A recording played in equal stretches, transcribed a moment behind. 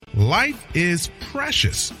Life is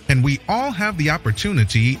precious, and we all have the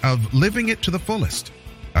opportunity of living it to the fullest.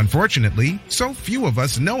 Unfortunately, so few of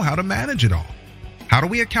us know how to manage it all. How do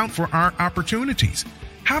we account for our opportunities?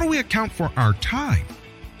 How do we account for our time?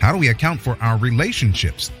 How do we account for our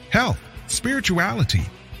relationships, health, spirituality,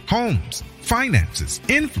 homes, finances,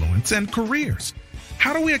 influence, and careers?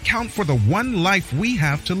 How do we account for the one life we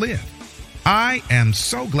have to live? I am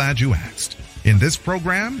so glad you asked. In this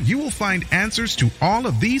program, you will find answers to all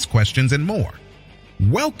of these questions and more.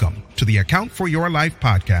 Welcome to the Account for Your Life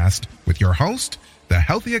podcast with your host, the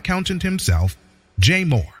healthy accountant himself, Jay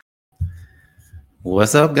Moore.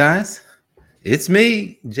 What's up, guys? It's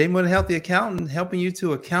me, Jay Moore, the healthy accountant, helping you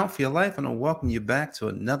to account for your life. And I welcome you back to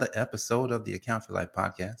another episode of the Account for Your Life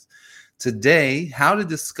podcast. Today, how to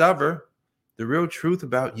discover the real truth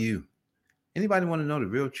about you. Anybody want to know the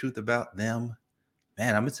real truth about them?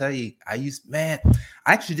 Man, I'm going to tell you, I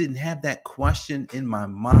actually didn't have that question in my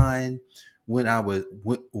mind when I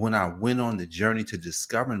went on the journey to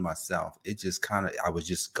discovering myself. It just I was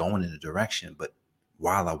just going in a direction. But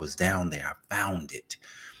while I was down there, I found it.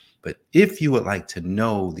 But if you would like to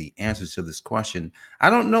know the answers to this question, I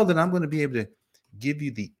don't know that I'm going to be able to give you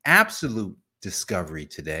the absolute discovery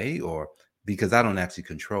today, or because I don't actually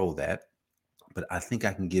control that, but I think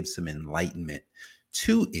I can give some enlightenment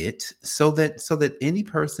to it so that any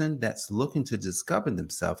person that's looking to discover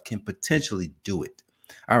themselves can potentially do it.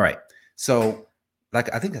 All right. So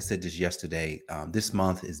like I think I said this yesterday, this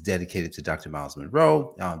month is dedicated to Dr. Myles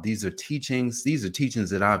Munroe. These are teachings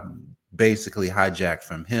that I've basically hijacked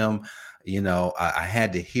from him. You know, I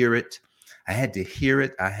had to hear it. I had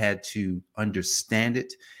to understand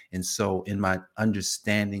it. And so in my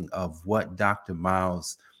understanding of what Dr.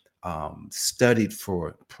 Myles studied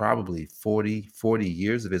for probably 40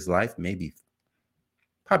 years of his life,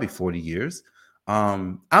 probably 40 years.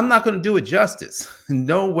 I'm not going to do it justice.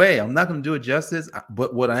 No way. I'm not going to do it justice.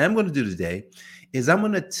 But what I am going to do today is I'm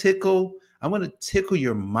going to tickle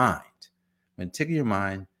your mind. I'm going to tickle your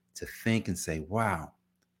mind to think and say, wow,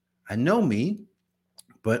 I know me,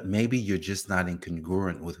 but maybe you're just not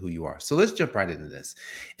incongruent with who you are. So let's jump right into this.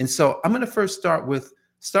 And so I'm going to first start with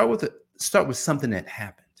something that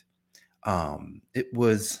happened. It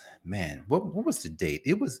was, what was the date?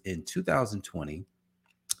 It was in 2020.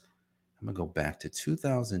 I'm gonna go back to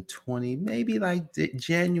 2020, maybe like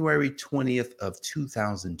January 20th of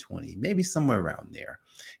 2020, maybe somewhere around there.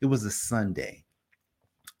 It was a Sunday,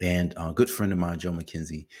 and a good friend of mine, Joe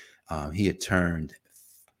McKenzie, he had turned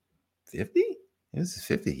 50. It was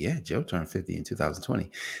 50. Yeah, Joe turned 50 in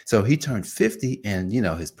 2020. So he turned 50, and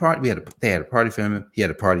his party. They had a party for him. He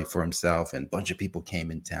had a party for himself, and a bunch of people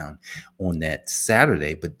came in town on that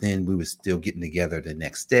Saturday. But then we were still getting together the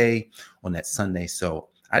next day on that Sunday. So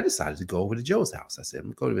I decided to go over to Joe's house. I said, I'm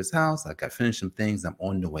gonna go to his house. I got finished some things. I'm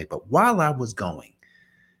on the way. But while I was going,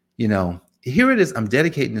 here it is. I'm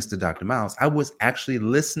dedicating this to Dr. Myles. I was actually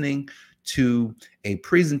listening to a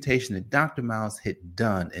presentation that Dr. Myles had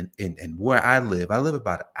done and where I live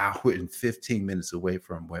about an hour and 15 minutes away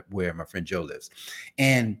from where my friend Joe lives.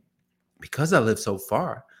 And because I live so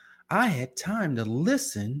far, I had time to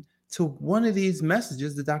listen to one of these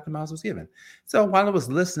messages that Dr. Myles was giving. So while I was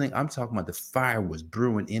listening, I'm talking about the fire was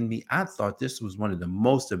brewing in me. I thought this was one of the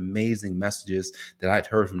most amazing messages that I'd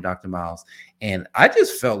heard from Dr. Myles. And I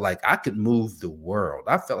just felt like I could move the world.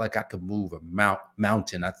 I felt like I could move a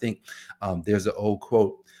mountain. I think there's an old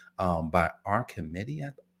quote by Archimedes,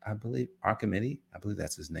 I believe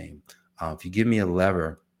that's his name. If you give me a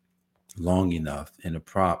lever long enough and a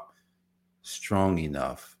prop strong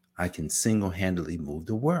enough, I can single-handedly move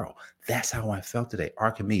the world. That's how I felt today.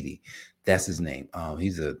 Archimedes, that's his name. I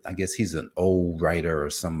guess he's an old writer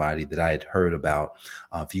or somebody that I had heard about.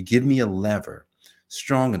 If you give me a lever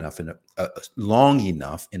strong enough and long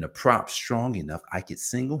enough and a prop strong enough, I could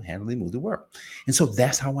single-handedly move the world. And so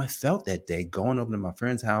that's how I felt that day, going over to my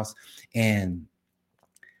friend's house. And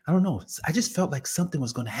I don't know, I just felt like something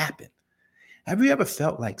was going to happen. Have you ever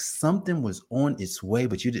felt like something was on its way,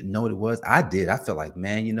 but you didn't know what it was? I did. I felt like,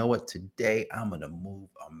 man, you know what? Today I'm going to move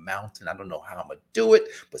a mountain. I don't know how I'm going to do it,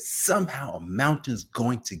 but somehow a mountain's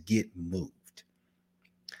going to get moved.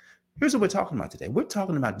 Here's what we're talking about today. We're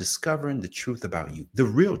talking about discovering the truth about you, the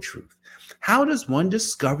real truth. How does one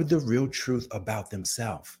discover the real truth about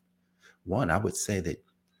themselves? One, I would say that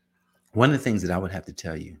one of the things that I would have to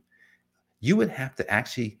tell you, you would have to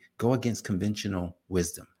actually go against conventional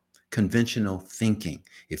wisdom. Conventional thinking.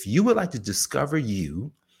 If you would like to discover you,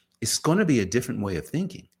 it's going to be a different way of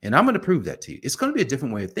thinking. And I'm going to prove that to you. It's going to be a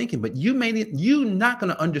different way of thinking, but you're not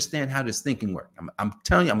going to understand how this thinking works. I'm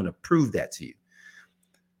telling you, I'm going to prove that to you.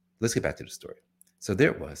 Let's get back to the story. So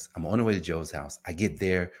there it was. I'm on the way to Joe's house. I get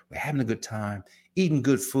there. We're having a good time, eating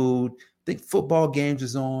good food. The football games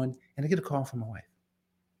is on. And I get a call from my wife.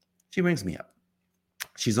 She rings me up.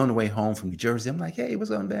 She's on the way home from New Jersey. I'm like, hey,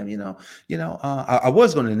 what's up, man? I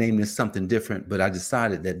was going to name this something different, but I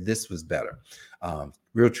decided that this was better.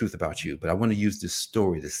 Real truth about you. But I want to use this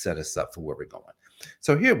story to set us up for where we're going.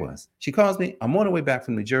 So here it was. She calls me. I'm on the way back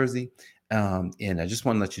from New Jersey. And I just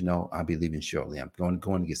want to let you know I'll be leaving shortly. I'm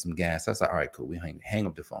going to get some gas. I was like, all right, cool. We hang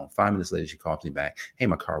up the phone. 5 minutes later, she calls me back. Hey,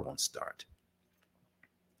 my car won't start.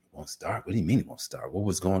 Won't start? What do you mean it won't start? What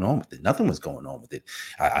was going on with it? Nothing was going on with it.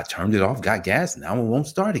 I turned it off, got gas, now it won't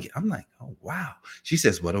start again. I'm like, oh, wow. She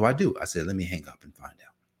says, what do I do? I said, let me hang up and find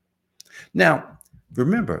out. Now,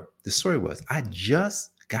 remember, the story was I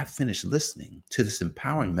just got finished listening to this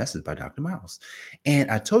empowering message by Dr. Miles.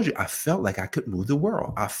 And I told you, I felt like I could move the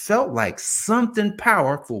world. I felt like something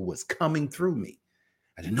powerful was coming through me.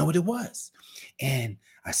 I didn't know what it was. And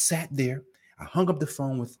I sat there. I hung up the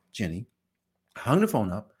phone with Jenny. I hung the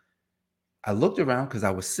phone up. I looked around because I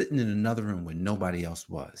was sitting in another room where nobody else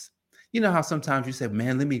was. You know how sometimes you say,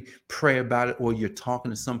 man, let me pray about it. Or you're talking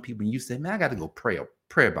to some people and you say, man, I got to go pray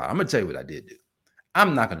about it. I'm going to tell you what I did do.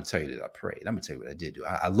 I'm not going to tell you that I prayed. I'm going to tell you what I did do.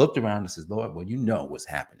 I looked around and said, Lord, well, you know what's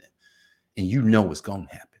happening. And you know what's going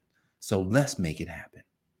to happen. So let's make it happen.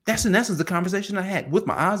 That's in essence the conversation I had with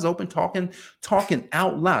my eyes open, talking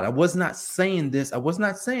out loud. I was not saying this. I was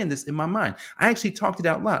not saying this in my mind. I actually talked it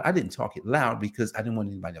out loud. I didn't talk it loud because I didn't want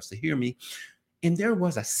anybody else to hear me. And there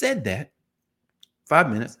was, I said that 5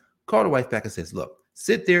 minutes, called the wife back and says, look,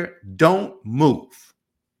 sit there. Don't move.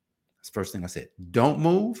 That's the first thing I said. Don't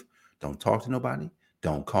move. Don't talk to nobody.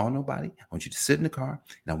 Don't call nobody. I want you to sit in the car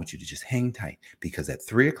and I want you to just hang tight because at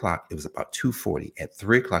 3 o'clock, it was about 2:40. At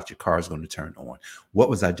 3 o'clock, your car is going to turn on. What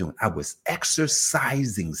was I doing? I was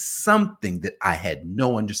exercising something that I had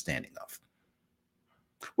no understanding of.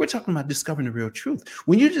 We're talking about discovering the real truth.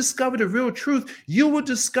 When you discover the real truth, you will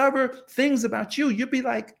discover things about you. You'll be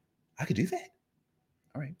like, I could do that.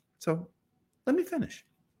 All right. So let me finish.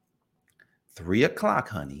 3 o'clock,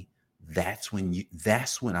 honey. That's when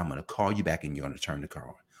I'm going to call you back and you're going to turn the car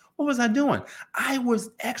on. What was I doing? I was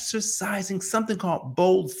exercising something called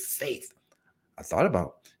bold faith. I thought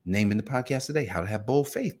about naming the podcast today, How to Have Bold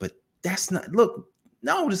Faith, but that's not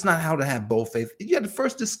how to have bold faith. You had to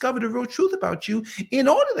first discover the real truth about you in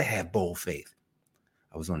order to have bold faith.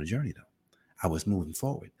 I was on a journey though. I was moving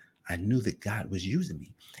forward. I knew that God was using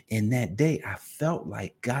me. And that day, I felt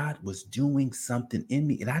like God was doing something in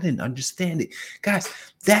me and I didn't understand it. Guys,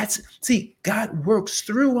 God works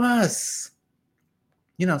through us.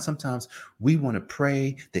 You know, sometimes we want to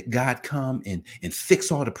pray that God come and fix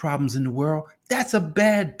all the problems in the world. That's a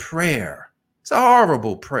bad prayer. It's a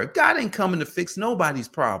horrible prayer. God ain't coming to fix nobody's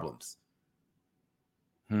problems.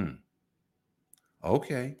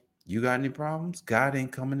 Okay, you got any problems? God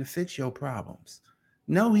ain't coming to fix your problems.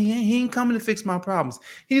 No, he ain't coming to fix my problems.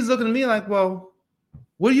 He's looking at me like, well,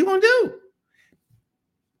 what are you going to do?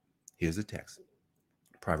 Here's the text.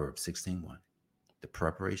 Proverbs 16:1. The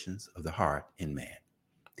preparations of the heart in man,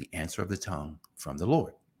 the answer of the tongue from the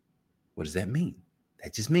Lord. What does that mean?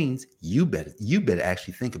 That just means you better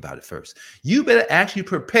actually think about it first. You better actually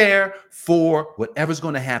prepare for whatever's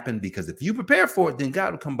going to happen, because if you prepare for it, then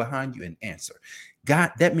God will come behind you and answer.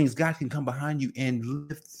 That means God can come behind you and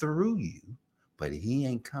live through you. But he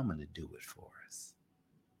ain't coming to do it for us.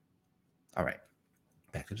 All right,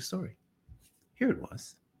 back to the story. Here it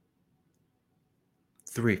was.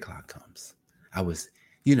 3 o'clock comes. I was,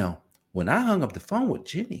 when I hung up the phone with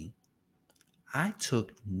Jenny, I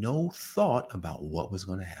took no thought about what was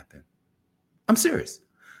going to happen. I'm serious.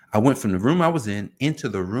 I went from the room I was in into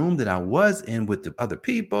the room that I was in with the other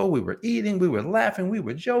people. We were eating, we were laughing, we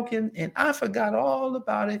were joking, and I forgot all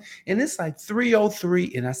about it. And it's like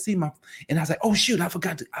 3:03, and I was like, oh shoot, I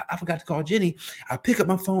forgot to call Jenny. I pick up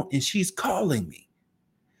my phone and she's calling me.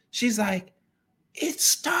 She's like, it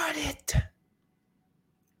started.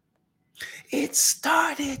 It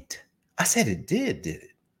started. I said, it did it?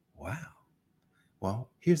 Wow. Well,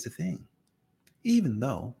 here's the thing. Even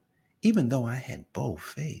though I had bold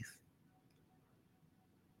faith,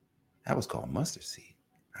 that was called mustard seed.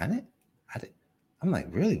 I didn't. I'm like,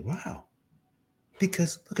 really? Wow.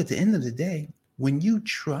 Because look, at the end of the day, when you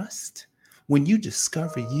trust, when you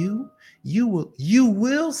discover you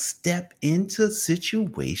will step into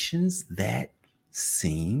situations that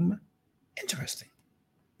seem interesting.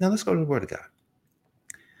 Now let's go to the Word of God.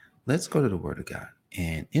 Let's go to the Word of God.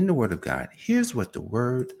 And in the Word of God, here's what the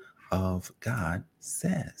Word of God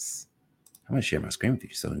says. I'm going to share my screen with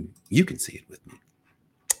you so you can see it with me.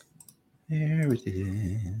 There it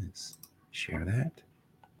is. Share that.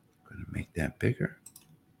 Go going to make that bigger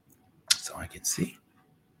so I can see.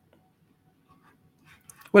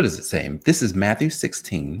 What does it say? This is Matthew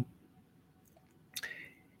 16.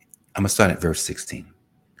 I'm going to start at verse 16.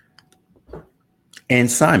 And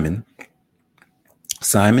Simon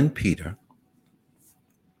Peter,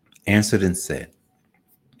 answered and said,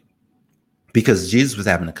 because Jesus was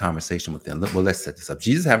having a conversation with them. Well, let's set this up.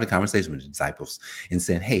 Jesus having a conversation with the disciples and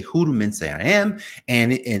saying, hey, who do men say I am?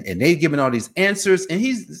 And they've given all these answers.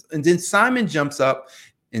 And then Simon jumps up,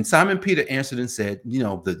 and Simon Peter answered and said,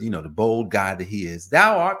 the bold guy that he is,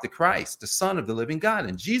 thou art the Christ, the Son of the living God.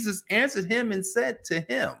 And Jesus answered him and said to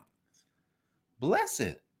him,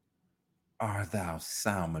 blessed art thou,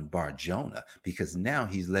 Simon Bar-Jonah, because now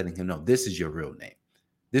he's letting him know this is your real name.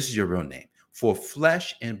 This is your real name. For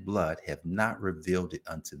flesh and blood have not revealed it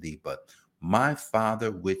unto thee, but my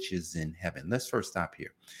Father which is in heaven. Let's first stop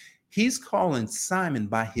here. He's calling Simon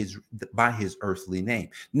by his earthly name.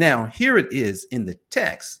 Now, here it is in the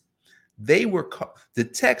text. The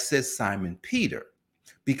text says Simon Peter,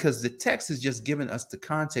 because the text is just giving us the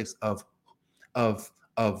context of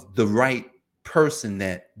the right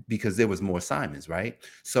person, because there was more Simons, right?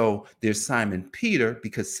 So there's Simon Peter,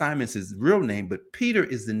 because Simon's his real name, but Peter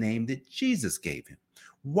is the name that Jesus gave him.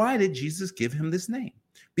 Why did Jesus give him this name?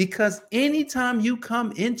 Because anytime you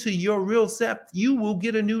come into your real self, you will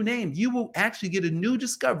get a new name. You will actually get a new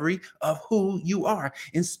discovery of who you are.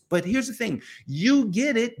 But here's the thing, you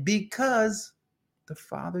get it because the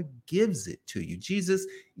Father gives it to you. Jesus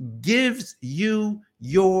gives you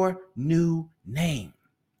your new name.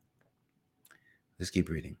 Let's keep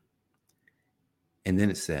reading. And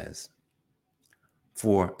then it says,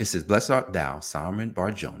 blessed art thou, Simon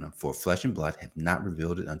Bar-Jonah, for flesh and blood have not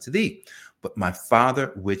revealed it unto thee, but my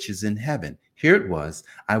Father which is in heaven. Here it was.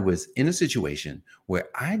 I was in a situation where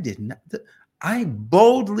I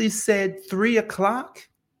boldly said 3:00.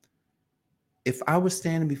 If I was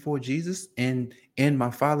standing before Jesus and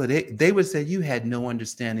my Father, they would say, you had no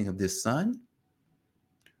understanding of this, son.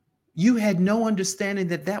 You had no understanding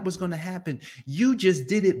that was going to happen. You just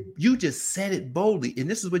did it. You just said it boldly. And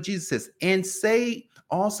this is what Jesus says, and say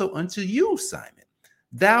also unto you, Simon,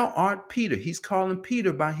 thou art Peter. He's calling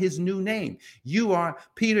Peter by his new name.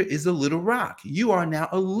 Peter is a little rock. You are now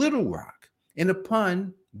a little rock. And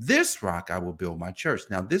upon this rock, I will build my church.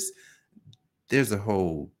 Now there's a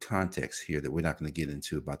whole context here that we're not going to get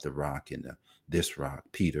into about the rock and this rock,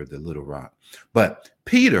 Peter, the little rock. But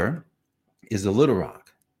Peter is a little rock.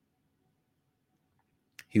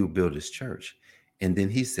 He will build his church. And then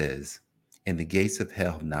he says, and the gates of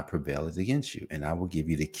hell have not prevailed against you. And I will give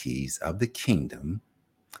you the keys of the kingdom,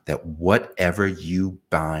 that whatever you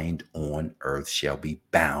bind on earth shall be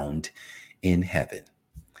bound in heaven.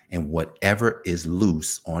 And whatever is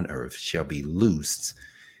loose on earth shall be loosed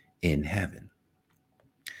in heaven.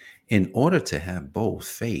 In order to have bold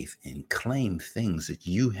faith and claim things that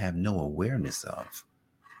you have no awareness of,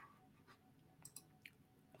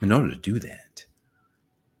 in order to do that,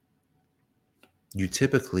 you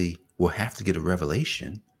typically will have to get a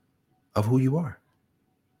revelation of who you are.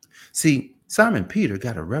 See, Simon Peter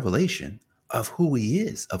got a revelation of who he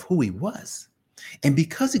is, of who he was. And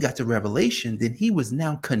because he got the revelation, then he was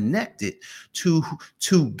now connected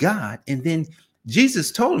to God. And then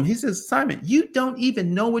Jesus told him, he says, Simon, you don't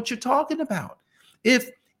even know what you're talking about.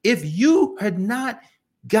 If you had not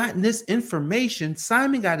gotten this information,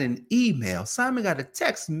 Simon got an email, Simon got a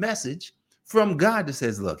text message from God that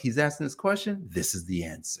says, look, he's asking this question. This is the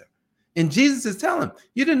answer. And Jesus is telling him,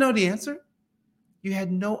 you didn't know the answer. You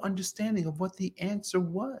had no understanding of what the answer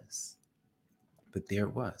was. But there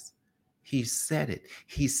it was. He said it.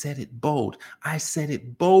 He said it bold. I said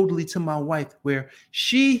it boldly to my wife, where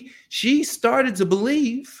she started to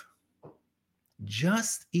believe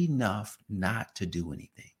just enough not to do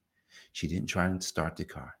anything. She didn't try and start the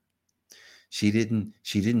car. She didn't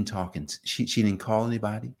talk, and she didn't call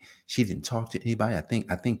anybody. She didn't talk to anybody. I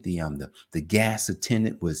think the gas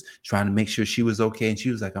attendant was trying to make sure she was okay, and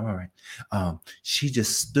she was like, I'm all right. She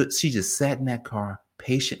just sat in that car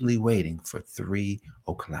patiently waiting for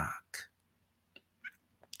 3:00.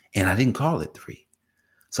 And I didn't call at 3.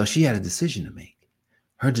 So she had a decision to make.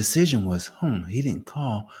 Her decision was, he didn't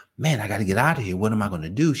call. Man, I got to get out of here. What am I going to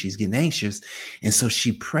do? She's getting anxious. And so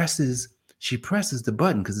she presses the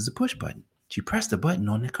button, because it's a push button. She pressed the button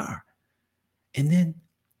on the car. And then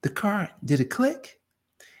the car did a click.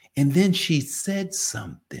 And then she said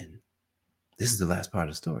something. This is the last part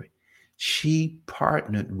of the story. She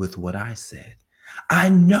partnered with what I said. I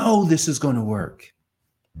know this is going to work.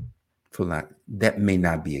 That may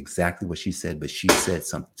not be exactly what she said, but she said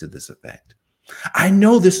something to this effect. I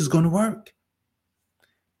know this is going to work.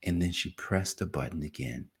 And then she pressed the button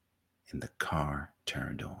again. and the car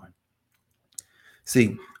turned on.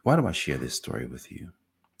 See, why do I share this story with you?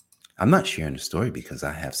 I'm not sharing the story because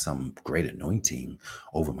I have some great anointing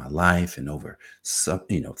over my life and over some,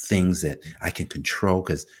 things that I can control.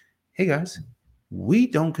 Because, hey guys, we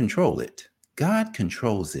don't control it. God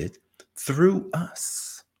controls it through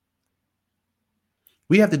us.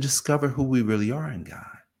 We have to discover who we really are in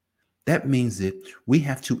God. That means that we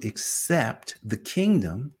have to accept the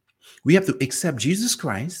kingdom. We have to accept Jesus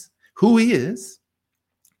Christ, who he is,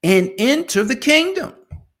 and enter the kingdom.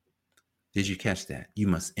 Did you catch that? You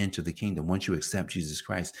must enter the kingdom once you accept Jesus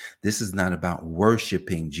Christ. This is not about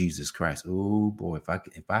worshiping Jesus Christ. Oh boy,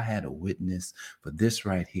 if I had a witness for this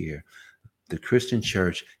right here, the Christian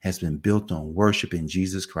church has been built on worshiping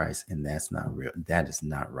Jesus Christ, and that's not real. That is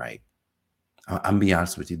not right. I'm be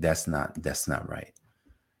honest with you. That's not right.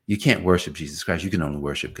 You can't worship Jesus Christ. You can only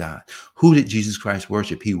worship God. Who did Jesus Christ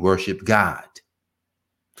worship? He worshiped God.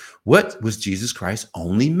 What was Jesus Christ's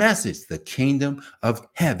only message? The kingdom of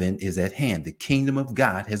heaven is at hand. The kingdom of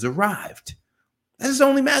God has arrived. That's his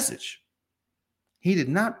only message. He did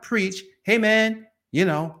not preach, hey man,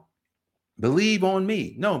 believe on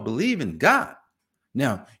me. No, believe in God.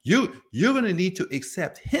 Now, you're going to need to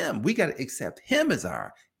accept him. We got to accept him as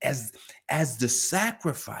the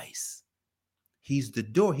sacrifice. He's the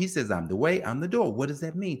door. He says, I'm the way, I'm the door. What does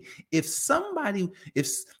that mean? If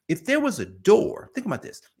there was a door, think about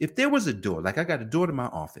this. If there was a door, like I got a door to my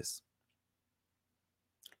office,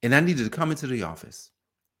 and I needed to come into the office,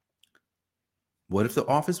 what if the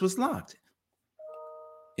office was locked?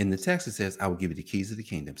 In the text, it says, I will give you the keys of the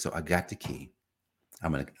kingdom. So I got the key.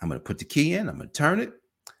 I'm gonna put the key in, I'm gonna turn it,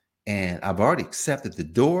 and I've already accepted the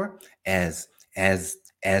door as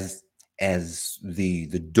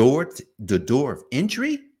the door of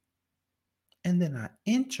entry, and then I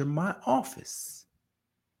enter my office.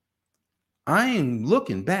 I ain't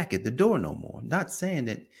looking back at the door no more. Not saying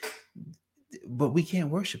that, but we can't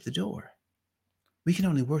worship the door. We can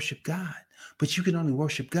only worship God. But you can only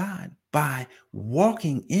worship God by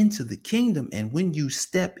walking into the kingdom. And when you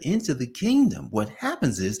step into the kingdom, what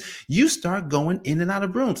happens is you start going in and out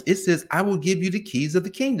of rooms. It says, I will give you the keys of the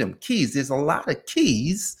kingdom. Keys. There's a lot of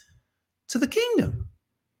keys to the kingdom.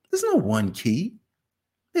 There's no one key.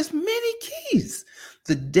 There's many keys.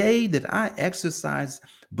 The day that I exercised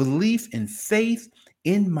belief and faith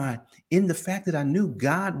in the fact that I knew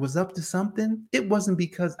God was up to something, it wasn't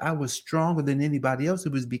because I was stronger than anybody else.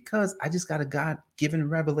 It was because I just got a God-given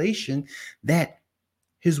revelation that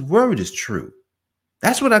his word is true.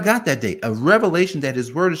 That's what I got that day, a revelation that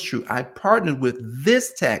his word is true. I partnered with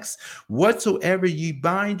this text. Whatsoever ye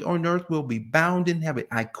bind on earth will be bound in heaven.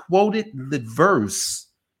 I quoted the verse.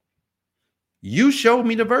 You showed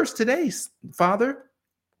me the verse today, Father.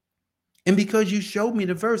 And because you showed me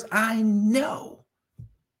the verse, I know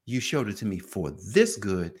you showed it to me for this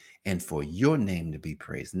good and for your name to be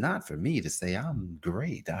praised, not for me to say I'm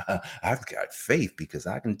great. I've got faith, because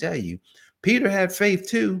I can tell you, Peter had faith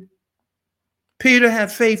too.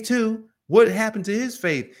 What happened to his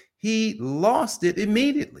faith? He lost it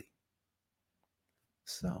immediately.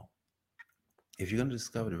 So, if you're going to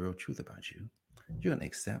discover the real truth about you, you're going to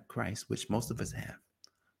accept Christ, which most of us have.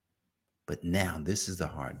 But now, this is the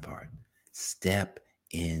hard part. Step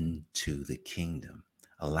into the kingdom.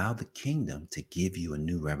 Allow the kingdom to give you a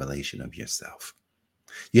new revelation of yourself.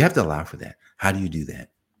 You have to allow for that. How do you do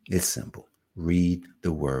that? It's simple. Read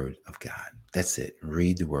the word of God. That's it.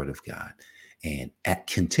 Read the word of God. And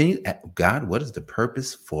God, what is the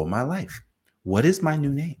purpose for my life? What is my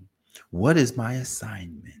new name? What is my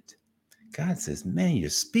assignment? God says, man,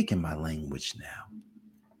 you're speaking my language now.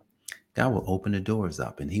 God will open the doors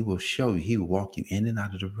up and he will show you. He will walk you in and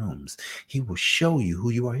out of the rooms. He will show you who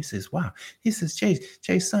you are. He says, wow. He says, Jay,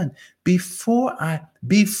 son, before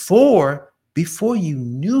you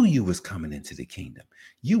knew you was coming into the kingdom,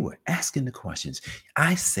 you were asking the questions.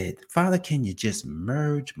 I said, Father, can you just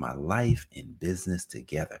merge my life and business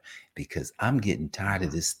together? Because I'm getting tired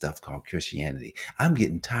of this stuff called Christianity. I'm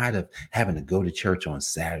getting tired of having to go to church on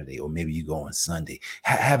Saturday, or maybe you go on Sunday,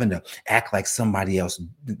 having to act like somebody else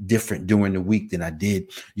different during the week than I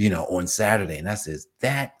did, on Saturday. And I says,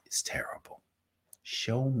 that is terrible.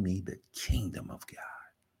 Show me the kingdom of God.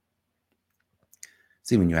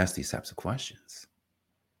 See, when you ask these types of questions,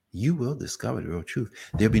 you will discover the real truth.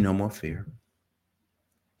 There'll be no more fear.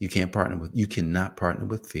 You cannot partner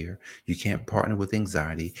with fear. You can't partner with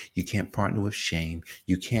anxiety. You can't partner with shame.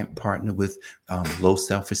 You can't partner with low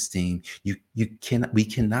self-esteem. We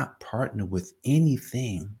cannot partner with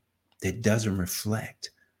anything that doesn't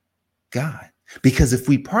reflect God. Because if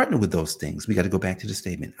we partner with those things, we got to go back to the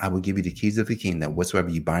statement. I will give you the keys of the kingdom, that whatsoever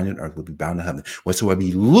you bind on earth will be bound in heaven. Whatsoever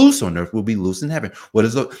you loose on earth will be loose in heaven. What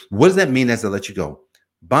does that mean as I let you go?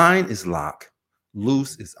 Bind is lock.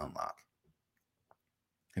 Loose is unlock.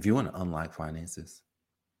 If you want to unlock finances,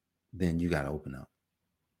 then you got to open up.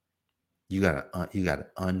 You got to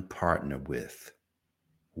unpartner with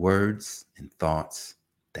words and thoughts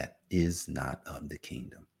that is not of the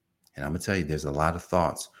kingdom. And I'm going to tell you, there's a lot of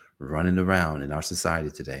thoughts running around in our society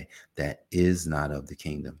today that is not of the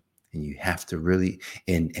kingdom. And you have to really,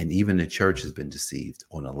 and even the church has been deceived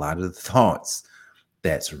on a lot of the thoughts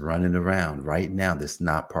that's running around right now that's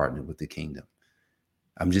not partnered with the kingdom.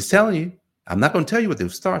 I'm just telling you, I'm not going to tell you what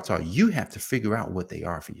those thoughts are. You have to figure out what they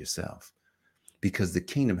are for yourself, because the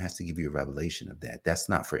kingdom has to give you a revelation of that. That's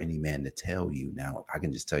not for any man to tell you. Now, I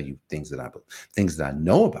can just tell you things that I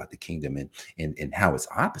know about the kingdom and how it's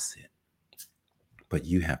opposite. But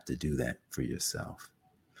you have to do that for yourself.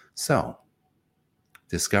 So,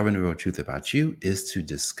 discovering the real truth about you is to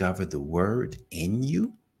discover the word in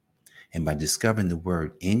you. And by discovering the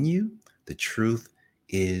word in you, the truth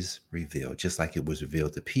is revealed. Just like it was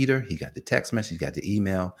revealed to Peter. He got the text message, he got the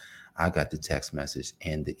email. I got the text message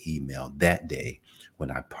and the email that day when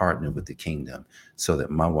I partnered with the kingdom so that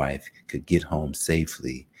my wife could get home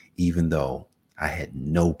safely, even though I had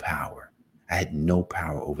no power. I had no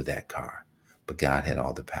power over that car, but God had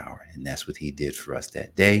all the power. And that's what he did for us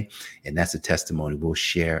that day. And that's a testimony we'll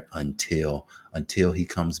share until he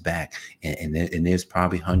comes back. And there's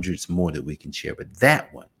probably hundreds more that we can share. But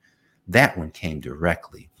that one came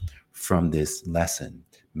directly from this lesson,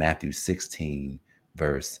 Matthew 16,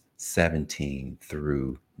 verse 17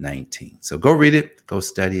 through 19. So go read it, go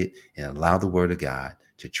study it, and allow the word of God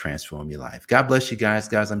to transform your life. God bless you guys.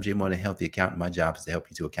 Guys, I'm Jay Moore, the Healthy Accountant. My job is to help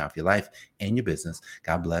you to account for your life and your business.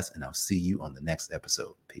 God bless, and I'll see you on the next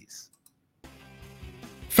episode. Peace.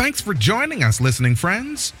 Thanks for joining us, listening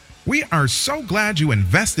friends. We are so glad you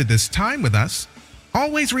invested this time with us.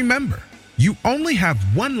 Always remember, you only have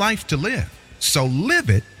one life to live, so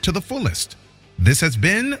live it to the fullest. This has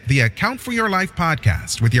been the Account for Your Life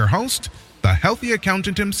podcast with your host, the healthy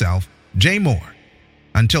accountant himself, Jay Moore.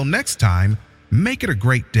 Until next time, make it a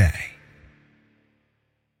great day.